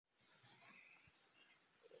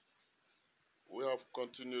have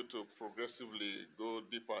continued to progressively go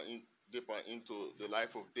deeper into the life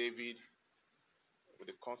of David with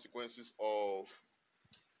the consequences of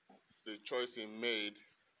the choice he made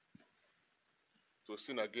to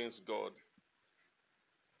sin against God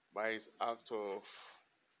by his act of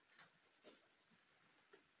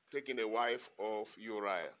taking the wife of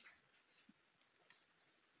Uriah.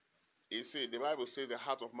 You see, the Bible says the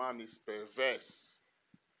heart of man is perverse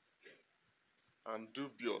and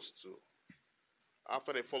dubious too.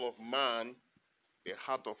 After the fall of man, the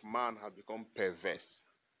heart of man has become perverse.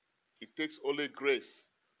 It takes only grace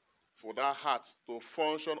for that heart to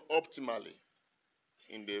function optimally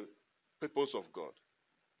in the purpose of God.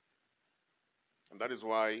 And that is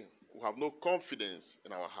why we have no confidence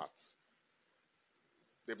in our hearts.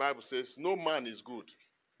 The Bible says no man is good.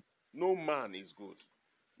 No man is good.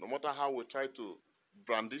 No matter how we try to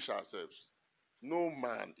brandish ourselves, no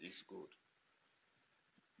man is good.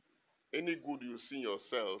 Any good you see in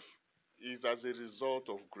yourself is as a result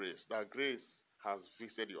of grace. That grace has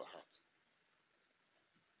visited your heart.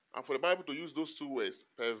 And for the Bible to use those two words,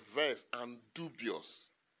 perverse and dubious,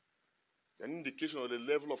 is an indication of the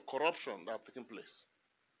level of corruption that has taken place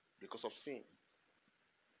because of sin.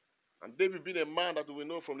 And David, being a man that we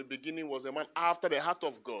know from the beginning was a man after the heart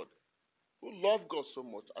of God, who loved God so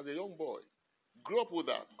much as a young boy, grew up with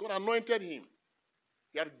that. God anointed him.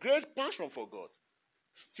 He had great passion for God.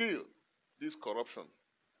 Still, this corruption,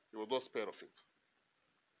 he was not spared of it.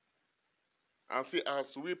 And see, as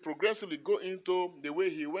we progressively go into the way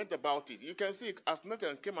he went about it, you can see as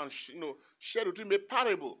Nathan came and shared with him a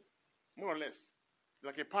parable, more or less,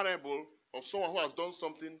 like a parable of someone who has done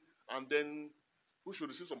something and then who should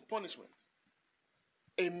receive some punishment.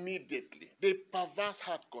 Immediately, the perverse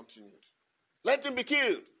heart continued. Let him be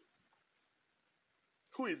killed.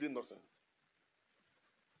 Who is innocent?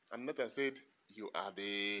 And Nathan said, you are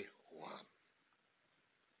the one.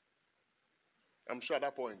 I'm sure at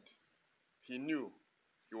that point, he knew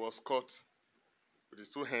he was caught with his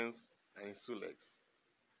two hands and his two legs.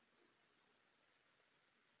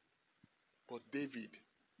 But David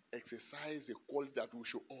exercised a quality that we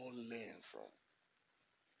should all learn from.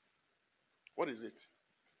 What is it?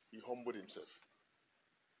 He humbled himself.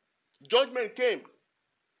 Judgment came.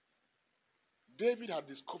 David had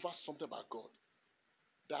discovered something about God.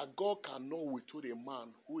 That God cannot withhold a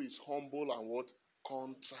man who is humble and what?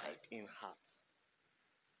 Contrite in heart.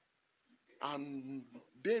 And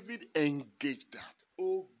David engaged that.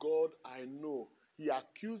 Oh God, I know. He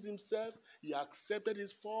accused himself. He accepted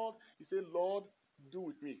his fault. He said, Lord, do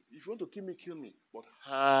with me. If you want to kill me, kill me. But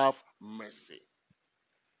have mercy.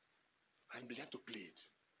 And began to plead.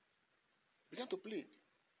 Began to plead.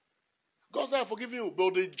 God said, I forgive you.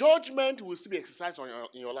 But the judgment will still be exercised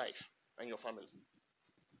in your life and your family.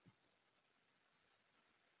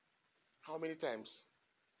 How many times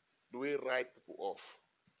do we write people off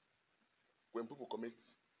when people commit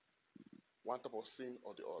one type of sin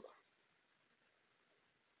or the other?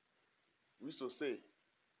 We used to say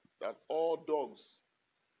that all dogs,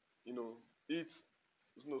 eat,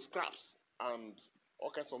 scraps and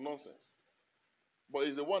all kinds of nonsense. But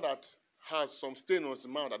it's the one that has some stain on his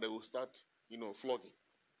mouth that they will start, flogging.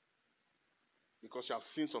 Because you have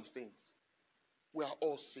seen some stains. We are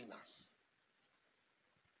all sinners.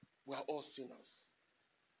 We are all sinners.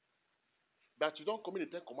 That you don't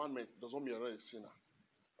commit the 10 commandments does not mean you're not a sinner.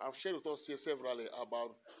 I've shared with us here severally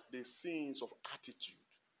about the sins of attitude.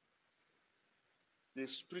 The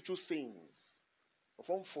spiritual sins of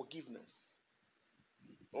unforgiveness,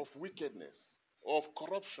 of wickedness, of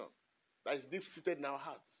corruption that is deep-seated in our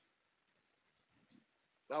hearts.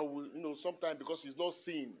 That we, sometimes because it's not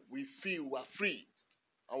sin, we feel we are free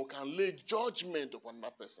and we can lay judgment upon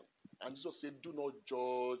that person. And Jesus said, do not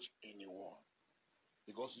judge anyone.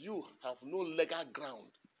 Because you have no legal ground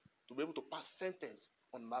to be able to pass sentence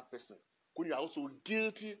on that person. When you are also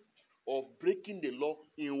guilty of breaking the law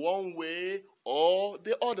in one way or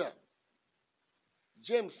the other.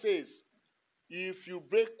 James says, if you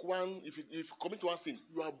break one, if you commit one sin,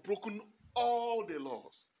 you have broken all the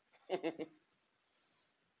laws.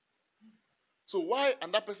 So why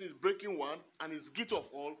another person is breaking one and is guilty of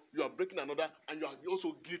all, you are breaking another and you are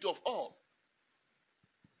also guilty of all.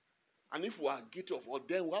 And if we are guilty of all,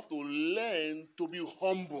 then we have to learn to be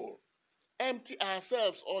humble. Empty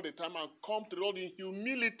ourselves all the time and come to the Lord in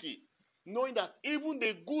humility. Knowing that even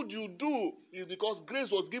the good you do is because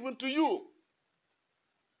grace was given to you.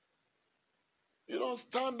 You don't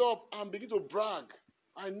stand up and begin to brag.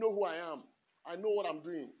 I know who I am. I know what I'm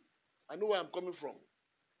doing. I know where I'm coming from.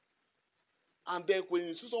 And then when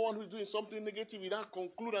you see someone who's doing something negative, you don't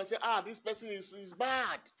conclude and say, this person is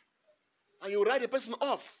bad. And you write the person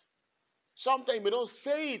off. Sometimes you may not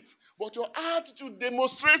say it, but your attitude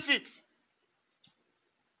demonstrates it.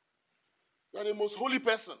 You are the most holy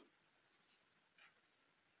person.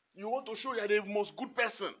 You want to show you are the most good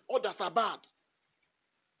person. Others are bad.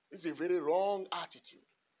 It's a very wrong attitude.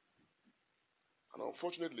 And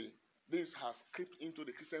unfortunately, this has crept into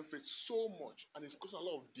the Christian faith so much, and it's causing a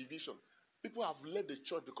lot of division. People have left the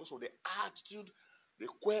church because of the attitude, the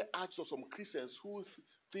queer attitude of some Christians who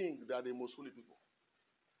think they are the most holy people.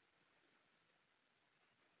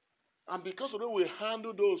 And because of the way we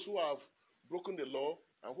handle those who have broken the law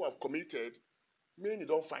and who have committed, many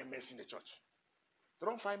don't find mercy in the church. They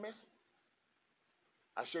don't find mercy.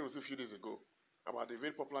 I shared with you a few days ago about a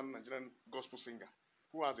very popular Nigerian gospel singer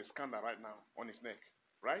who has a scandal right now on his neck,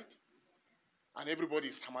 right? And everybody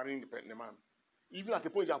is hammering the man. Even at the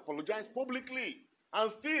point he apologized publicly,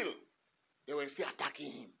 and still they were still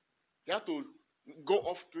attacking him. He had to go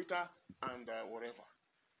off Twitter and whatever.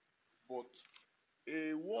 But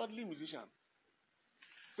a worldly musician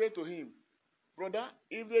said to him, brother,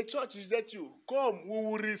 if the church rejects you, come, we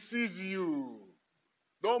will receive you.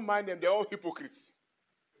 Don't mind them, they're all hypocrites.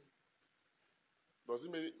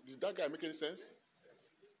 Did that guy make any sense?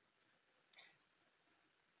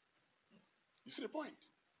 You see the point?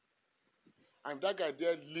 And if that guy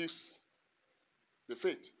there leaves the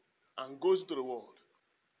faith and goes into the world,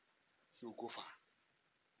 he will go far.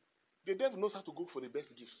 The devil knows how to go for the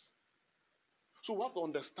best gifts. So we have to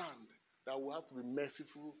understand that we have to be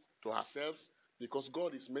merciful to ourselves because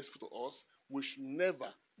God is merciful to us. We should never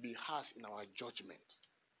be harsh in our judgment.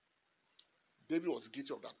 David was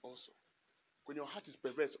guilty of that also. When your heart is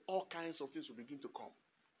perverse, all kinds of things will begin to come.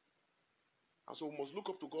 And so we must look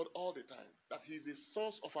up to God all the time, that He is the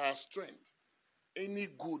source of our strength. Any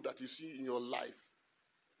good that you see in your life,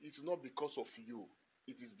 it's not because of you.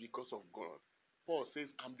 It is because of God. Paul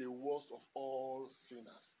says, I'm the worst of all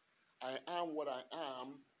sinners. I am what I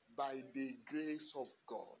am by the grace of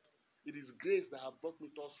God. It is grace that has brought me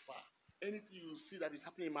thus far. Anything you see that is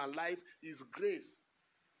happening in my life is grace.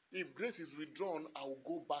 If grace is withdrawn, I will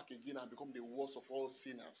go back again and become the worst of all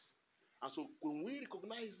sinners. And so when we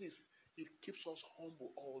recognize this, it keeps us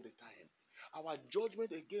humble all the time. Our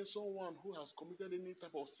judgment against someone who has committed any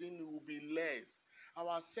type of sin will be less.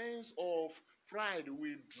 Our sense of pride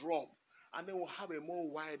will drop, and then we'll have a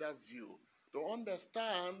more wider view to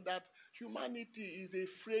understand that humanity is a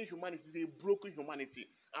frail humanity, is a broken humanity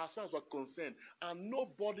as far as we're concerned, and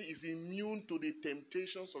nobody is immune to the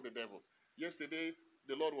temptations of the devil. Yesterday,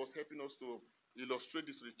 the Lord was helping us to illustrate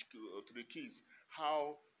this to the kids,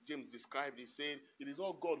 how James described it, saying, it is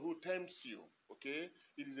not God who tempts you, okay?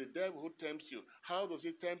 It is the devil who tempts you. How does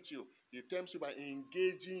he tempt you? He tempts you by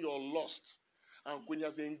engaging your lust. And when he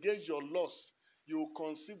has engaged your lust, you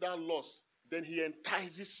conceive that lust, then he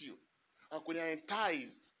entices you. And when you are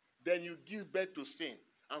enticed, then you give birth to sin.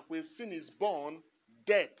 And when sin is born,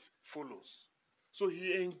 death follows. So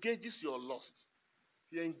he engages your lust.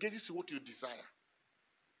 He engages what you desire.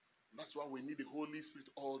 That's why we need the Holy Spirit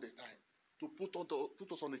all the time to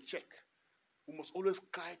put us on a check. We must always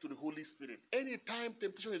cry to the Holy Spirit. Anytime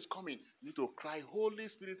temptation is coming, you need to cry, Holy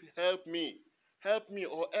Spirit, help me. Help me,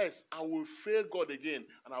 or else I will fail God again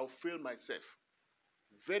and I will fail myself.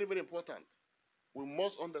 Very, very important. We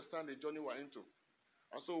must understand the journey we're into.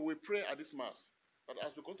 And so we pray at this Mass that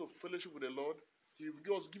as we go to fellowship with the Lord, He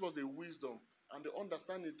will give us the wisdom and the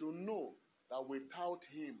understanding to know that without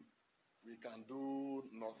Him, we can do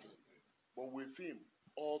nothing. But with Him,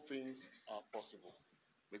 all things are possible.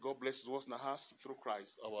 May God bless us in our hearts through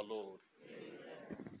Christ our Lord. Amen.